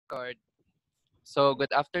Record. So,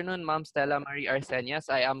 good afternoon, Ma'am Stella Marie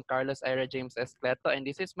Arcenias. I am Carlos Ira James Escleto, and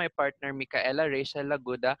this is my partner, Micaela Rachel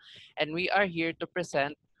Laguda, and we are here to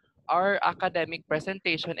present our academic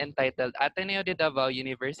presentation entitled Ateneo de Davao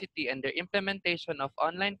University and their implementation of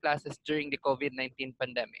online classes during the COVID-19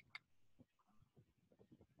 pandemic.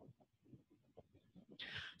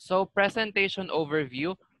 So, presentation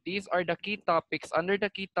overview. These are the key topics. Under the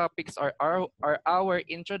key topics are our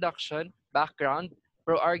introduction, background,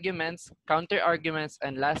 pro-arguments, counter-arguments,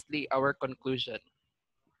 and lastly, our conclusion.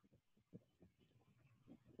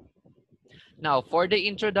 Now, for the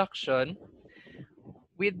introduction,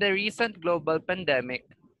 with the recent global pandemic,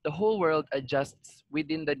 the whole world adjusts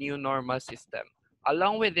within the new normal system.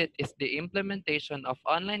 Along with it is the implementation of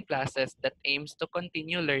online classes that aims to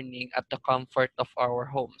continue learning at the comfort of our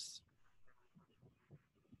homes.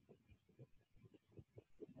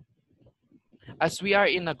 As we are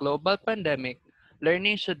in a global pandemic,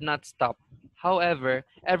 learning should not stop. However,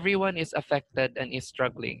 everyone is affected and is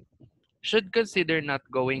struggling. Should consider not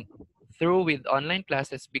going through with online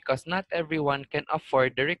classes because not everyone can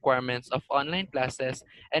afford the requirements of online classes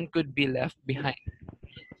and could be left behind.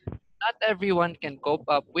 Not everyone can cope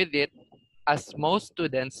up with it as most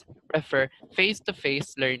students prefer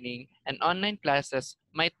face-to-face learning and online classes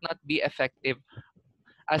might not be effective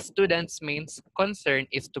as students' main concern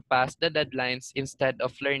is to pass the deadlines instead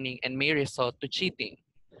of learning and may result to cheating.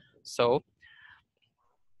 So,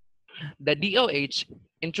 the DOH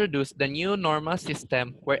introduced the new normal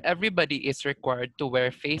system where everybody is required to wear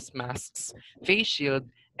face masks, face shield,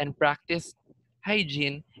 and practice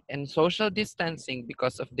hygiene and social distancing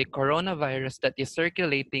because of the coronavirus that is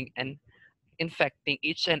circulating and infecting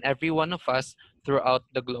each and every one of us throughout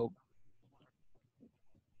the globe.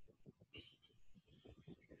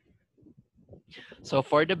 So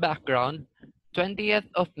for the background, 20th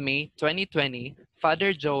of May 2020,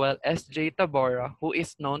 Father Joel S.J. Tabora, who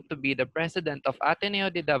is known to be the president of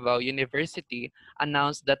Ateneo de Davao University,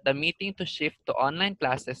 announced that the meeting to shift to online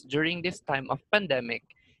classes during this time of pandemic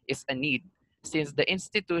is a need, since the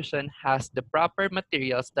institution has the proper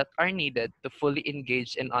materials that are needed to fully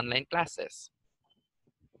engage in online classes.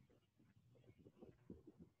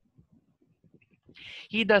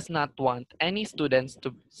 He does not want any student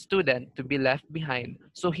to be left behind,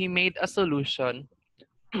 so he made a solution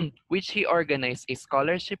which he organized a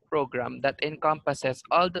scholarship program that encompasses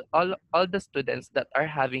all the students that are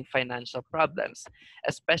having financial problems,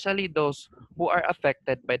 especially those who are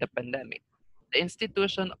affected by the pandemic. The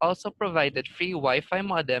institution also provided free Wi-Fi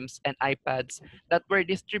modems and iPads that were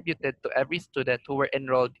distributed to every student who were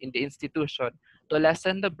enrolled in the institution to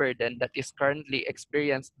lessen the burden that is currently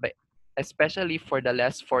experienced by especially for the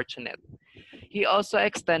less fortunate. He also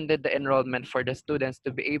extended the enrollment for the students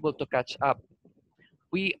to be able to catch up.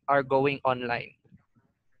 We are going online.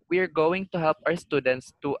 We are going to help our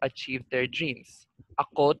students to achieve their dreams. A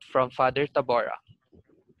quote from Father Tabora.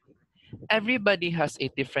 Everybody has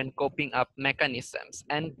a different coping up mechanisms,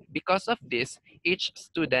 and because of this, each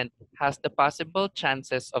student has the possible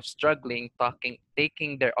chances of struggling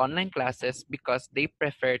taking their online classes because they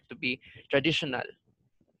prefer to be traditional.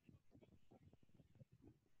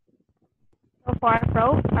 So for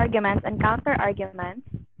pro arguments and counter arguments,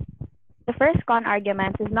 the first con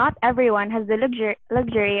argument is not everyone has the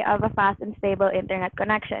luxury of a fast and stable internet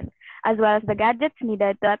connection, as well as the gadgets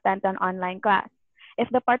needed to attend an online class. If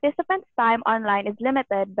the participant's time online is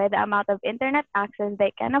limited by the amount of internet access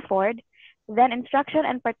they can afford, then instruction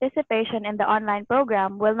and participation in the online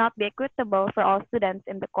program will not be equitable for all students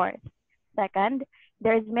in the course. Second,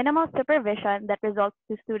 there is minimal supervision that results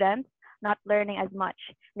to students not learning as much.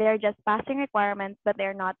 They are just passing requirements, but they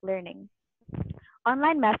are not learning.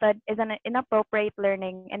 Online method is an inappropriate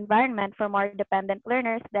learning environment for more dependent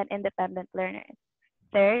learners than independent learners.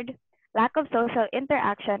 Third, lack of social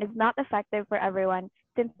interaction is not effective for everyone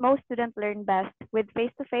since most students learn best with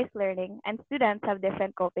face-to-face learning and students have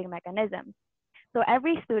different coping mechanisms. So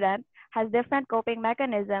every student has different coping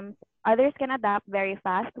mechanisms. Others can adapt very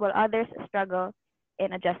fast while others struggle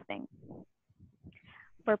in adjusting.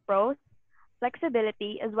 For pros,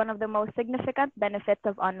 flexibility is one of the most significant benefits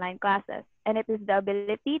of online classes, and it is the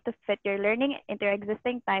ability to fit your learning into your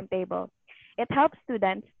existing timetable. It helps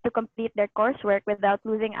students to complete their coursework without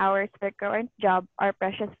losing hours for current job or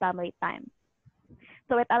precious family time.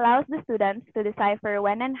 So it allows the students to decipher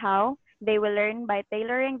when and how they will learn by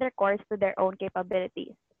tailoring their course to their own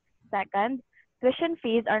capabilities. Second, tuition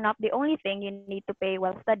fees are not the only thing you need to pay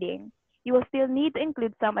while studying. You will still need to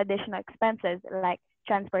include some additional expenses like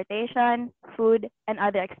transportation, food, and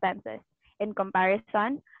other expenses. In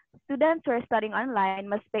comparison, students who are studying online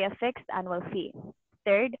must pay a fixed annual fee.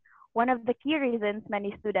 Third, One of the key reasons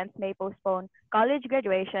many students may postpone college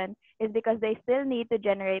graduation is because they still need to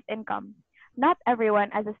generate income. Not everyone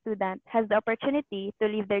as a student has the opportunity to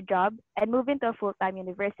leave their job and move into a full-time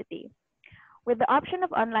university. With the option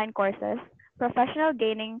of online courses, professional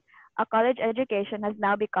gaining a college education has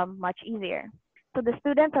now become much easier. So the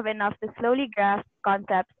students have enough to slowly grasp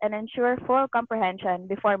concepts and ensure full comprehension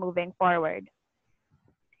before moving forward.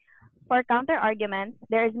 For counter-arguments,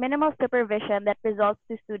 there is minimal supervision that results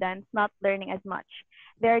to students not learning as much.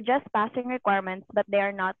 They are just passing requirements, but they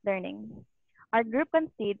are not learning. Our group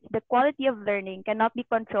concedes the quality of learning cannot be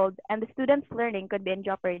controlled and the student's learning could be in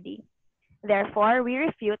jeopardy. Therefore, we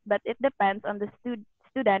refute that it depends on the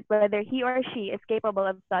student whether he or she is capable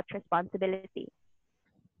of such responsibility.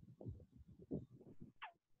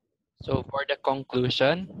 So for the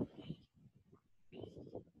conclusion,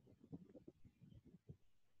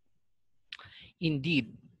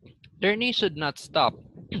 indeed, learning should not stop.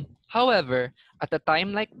 However, at a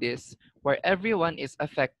time like this, where everyone is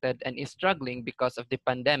affected and is struggling because of the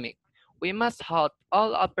pandemic, we must halt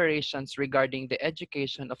all operations regarding the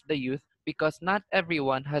education of the youth because not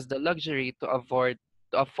everyone has the luxury to afford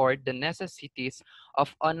the necessities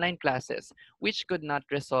of online classes, which could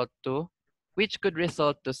result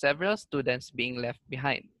to several students being left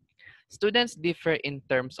behind. Students differ in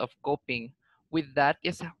terms of coping with that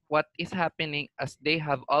is what is happening as they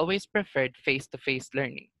have always preferred face-to-face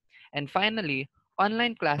learning. And finally,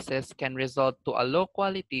 online classes can result to a low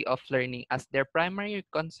quality of learning as their primary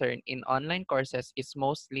concern in online courses is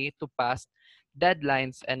mostly to pass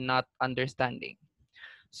deadlines and not understanding.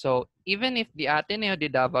 So even if the Ateneo de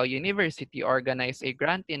Davao University organize a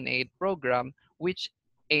grant in aid program which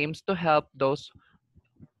aims to help those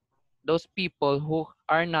people who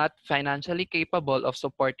are not financially capable of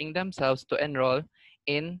supporting themselves to enroll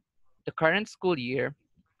in the current school year,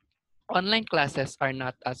 online classes are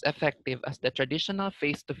not as effective as the traditional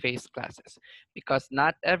face-to-face classes because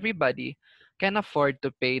not everybody can afford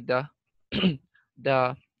to pay the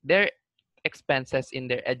their expenses in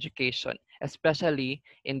their education, especially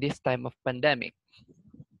in this time of pandemic.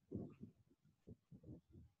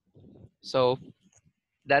 So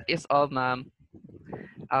that is all, ma'am.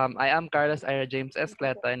 I am Carlos Ira James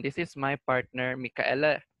Escleta, and this is my partner,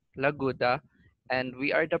 Micaela Laguda, and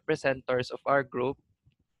we are the presenters of our group,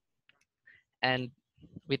 and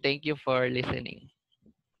we thank you for listening.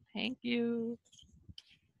 Thank you.